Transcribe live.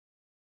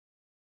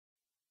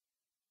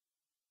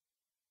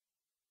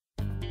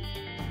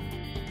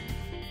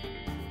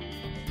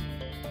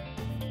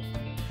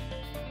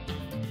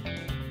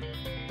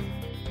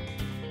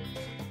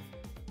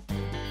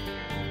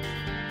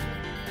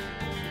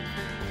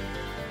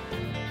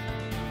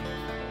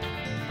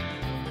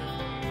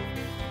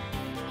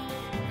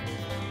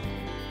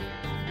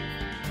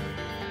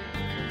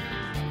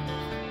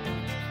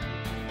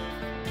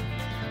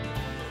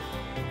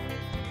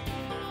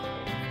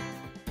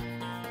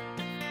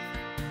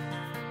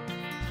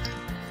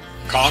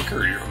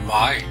Conquer your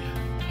mind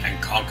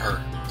and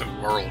conquer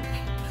the world.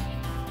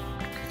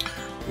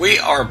 We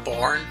are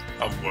born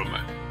of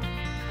woman.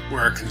 We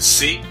are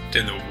conceived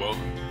in the womb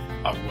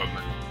of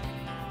woman.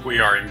 We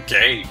are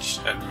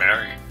engaged and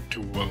married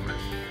to woman.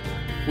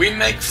 We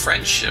make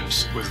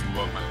friendships with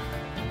woman,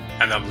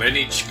 and the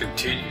lineage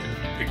continues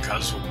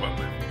because of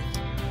woman.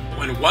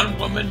 When one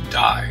woman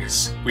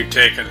dies, we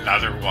take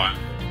another one.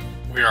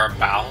 We are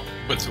bound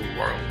with the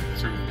world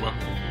through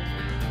woman.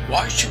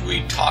 Why should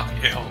we talk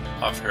ill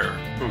of her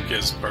who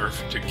gives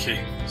birth to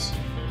kings?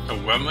 The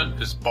woman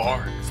is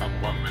born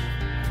from woman.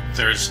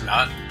 There is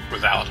none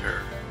without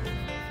her.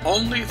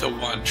 Only the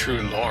one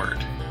true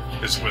Lord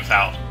is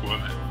without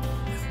woman.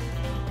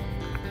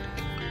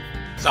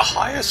 The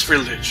highest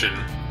religion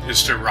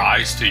is to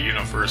rise to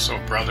universal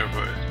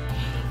brotherhood,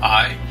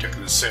 to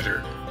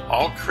consider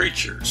all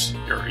creatures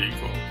your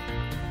equal.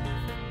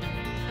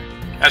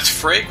 As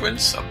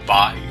fragrance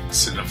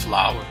abides in the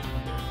flower,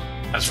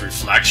 as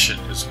reflection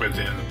is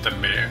within the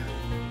mirror,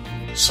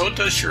 so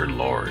does your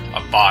Lord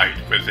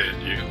abide within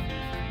you.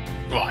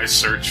 Why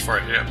search for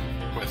him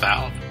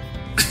without?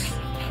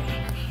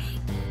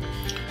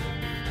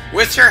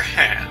 With your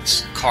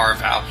hands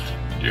carve out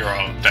your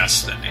own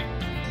destiny.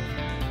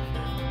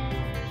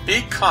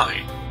 Be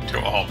kind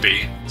to all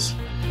beings.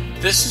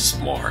 This is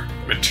more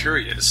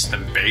mysterious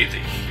than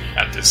bathing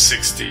at the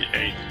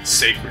 68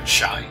 sacred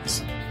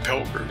shrines,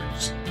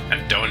 pilgrims,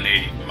 and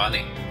donating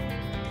money.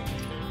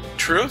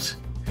 Truth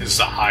is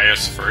the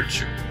highest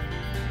virtue,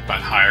 but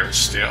higher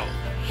still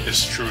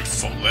is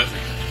truthful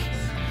living.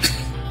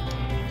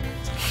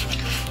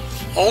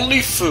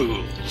 Only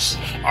fools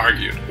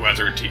argue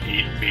whether to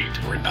eat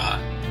meat or not.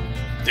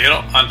 They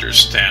don't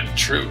understand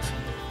truth,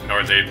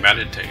 nor they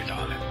meditate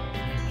on it.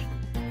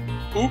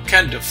 Who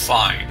can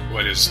define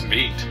what is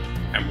meat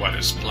and what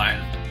is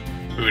plant?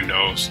 Who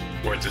knows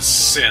where the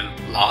sin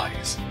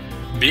lies,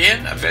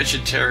 being a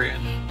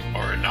vegetarian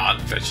or a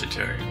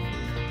non-vegetarian?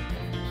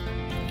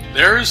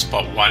 There is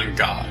but one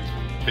God.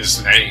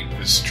 His name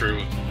is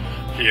truth.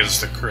 He is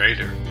the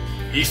Creator.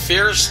 He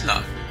fears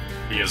none.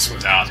 He is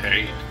without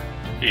hate.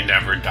 He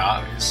never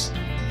dies.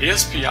 He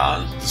is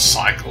beyond the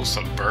cycles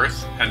of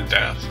birth and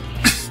death.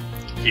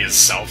 He is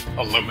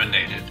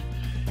self-illuminated.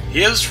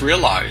 He is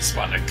realized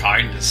by the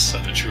kindness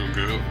of the true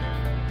Guru.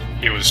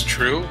 He was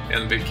true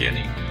in the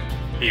beginning.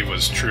 He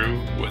was true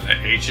when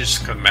the ages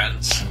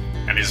commenced,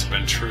 and he has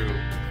been true.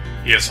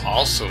 He is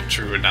also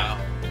true now.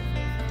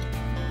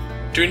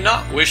 Do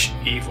not wish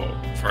evil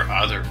for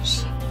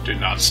others. Do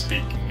not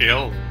speak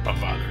ill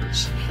of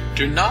others.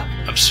 Do not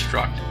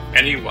obstruct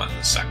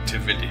anyone's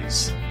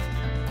activities.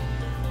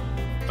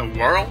 The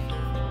world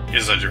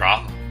is a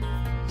drama,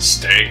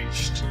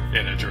 staged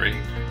in a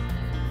dream.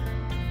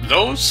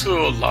 Those who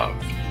are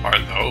loved are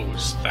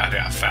those that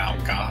have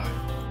found God.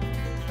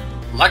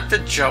 Like the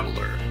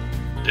juggler,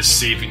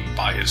 deceiving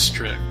by his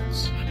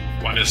tricks,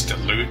 one is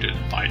deluded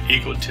by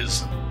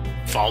egotism,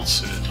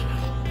 falsehood,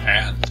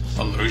 and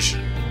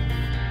illusion.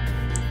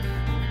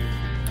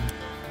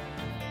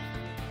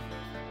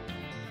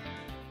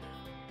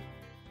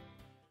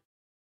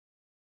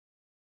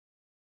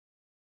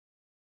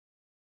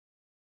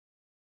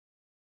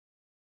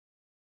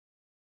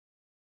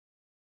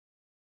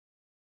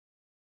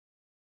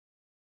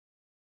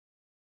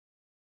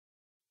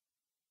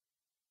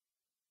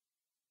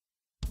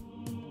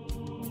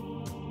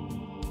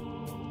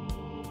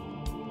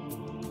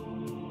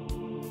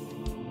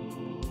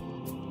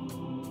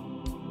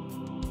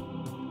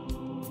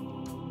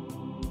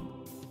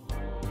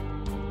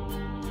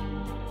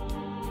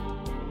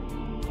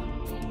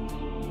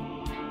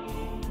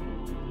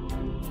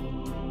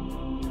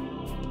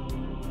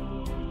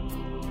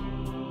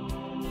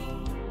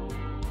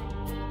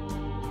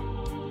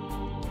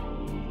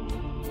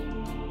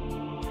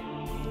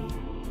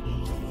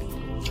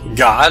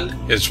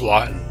 God is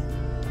one,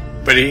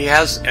 but he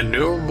has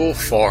innumerable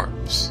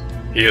forms.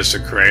 He is the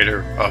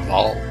creator of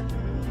all,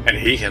 and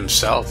he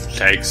himself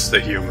takes the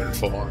human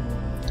form.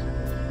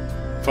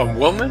 From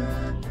woman,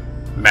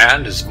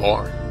 man is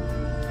born.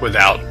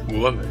 Without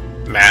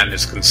woman, man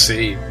is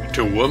conceived.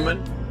 To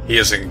woman, he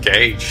is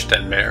engaged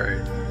and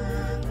married.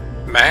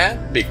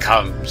 Man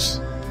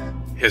becomes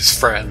his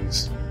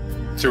friends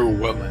through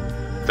woman.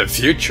 The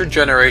future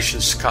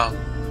generations come.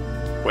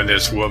 When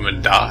this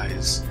woman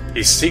dies,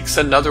 he seeks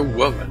another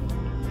woman.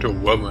 To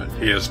woman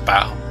he is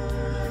bound.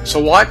 So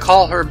why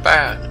call her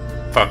bad?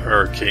 From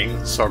her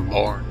kings are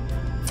born.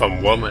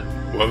 From woman,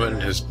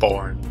 woman is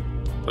born.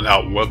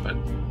 Without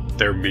woman,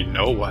 there be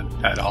no one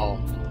at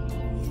all.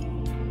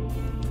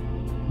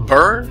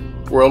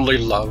 Burn worldly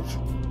love.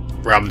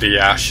 Rub the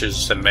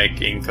ashes and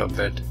make ink of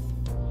it.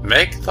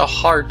 Make the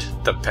heart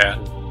the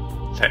pen,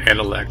 the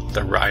intellect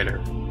the writer.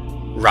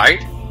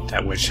 Write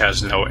that which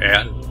has no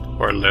end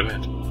or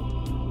limit.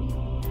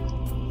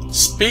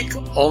 Speak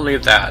only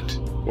that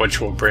which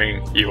will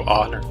bring you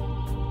honor.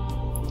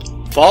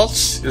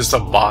 False is the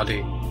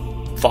body,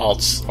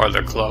 false are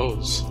the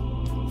clothes,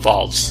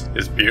 false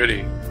is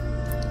beauty.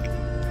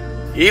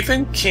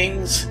 Even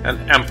kings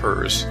and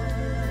emperors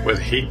with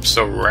heaps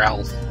of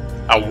wealth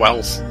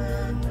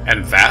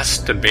and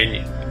vast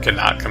dominion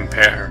cannot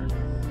compare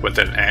with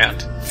an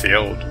ant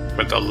filled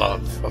with the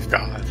love of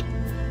God.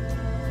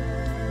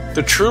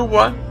 The true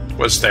one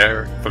was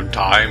there from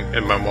time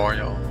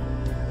immemorial.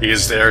 He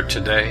is there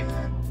today,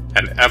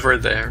 and ever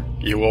there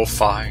you will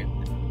find.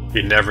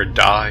 He never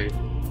died,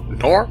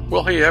 nor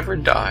will he ever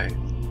die.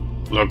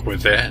 Look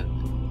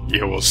within,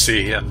 you will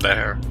see him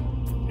there,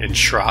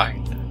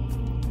 enshrined.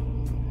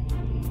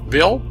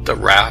 Build the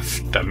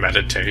raft of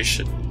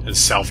meditation and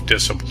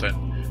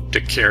self-discipline to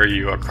carry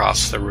you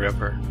across the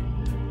river.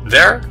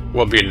 There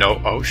will be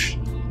no ocean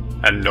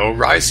and no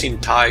rising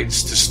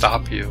tides to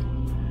stop you.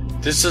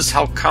 This is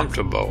how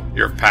comfortable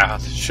your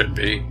path should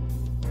be.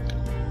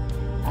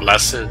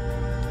 Blessed,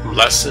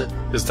 blessed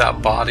is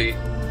that body,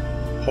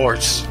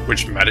 horse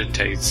which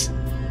meditates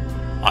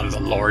on the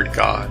Lord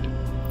God.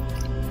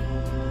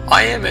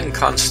 I am in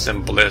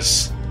constant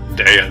bliss,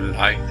 day and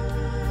night.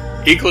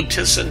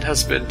 Egotism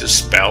has been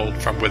dispelled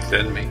from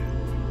within me.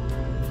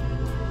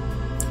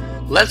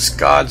 Let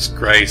God's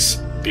grace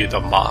be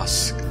the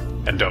mosque,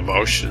 and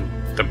devotion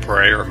the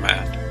prayer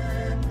mat.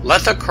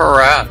 Let the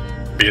Quran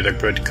be the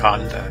good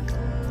conduct.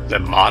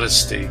 Let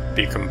modesty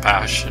be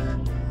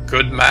compassion.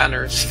 Good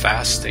manners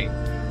fasting.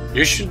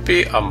 You should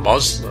be a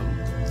Muslim,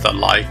 the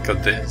like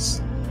of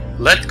this.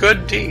 Let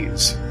good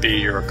deeds be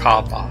your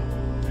Kaaba,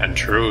 and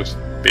truth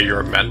be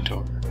your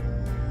mentor.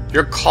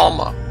 Your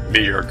Kalma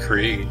be your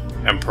creed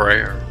and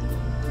prayer.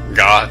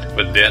 God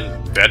would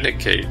then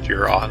vindicate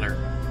your honor.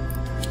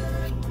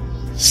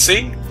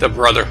 See the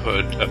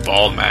brotherhood of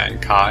all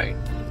mankind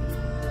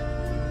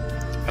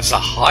as the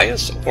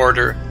highest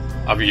order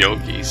of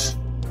yogis.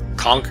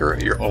 Conquer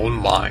your own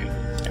mind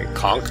and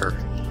conquer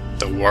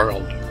the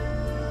world.